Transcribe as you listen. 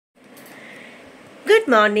Good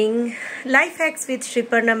morning, Lifehacks with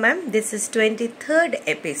Sriparna ma'am. This is 23rd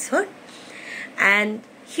episode, and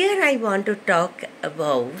here I want to talk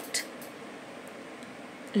about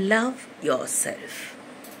love yourself.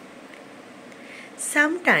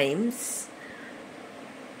 Sometimes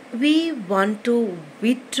we want to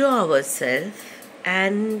withdraw ourselves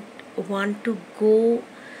and want to go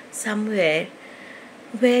somewhere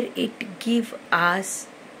where it gives us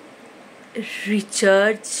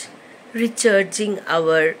recharging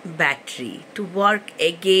our battery to work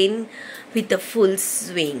again with a full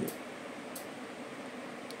swing.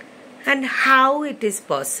 And how it is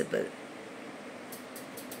possible?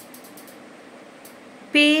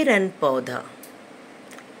 Peड़ and पौधा,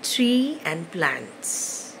 tree and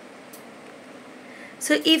plants.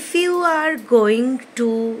 So if you are going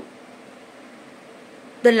to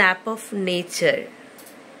the lap of nature,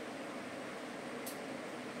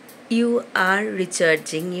 you are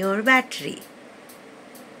recharging your battery.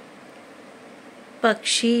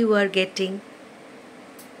 Pakshi you are getting,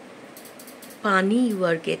 pani you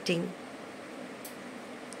are getting.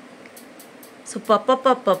 So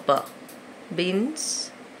papa means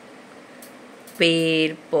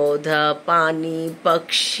पेड़, पौधा, pani,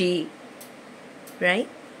 pakshi, right?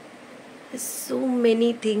 So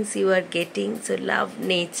many things you are getting. So love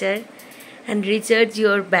nature and recharge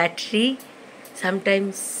your battery.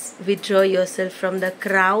 Sometimes withdraw yourself from the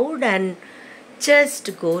crowd and just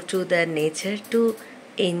go to the nature to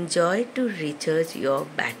enjoy, to recharge your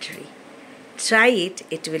battery. Try it,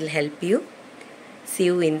 it will help you. See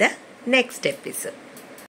you in the next episode.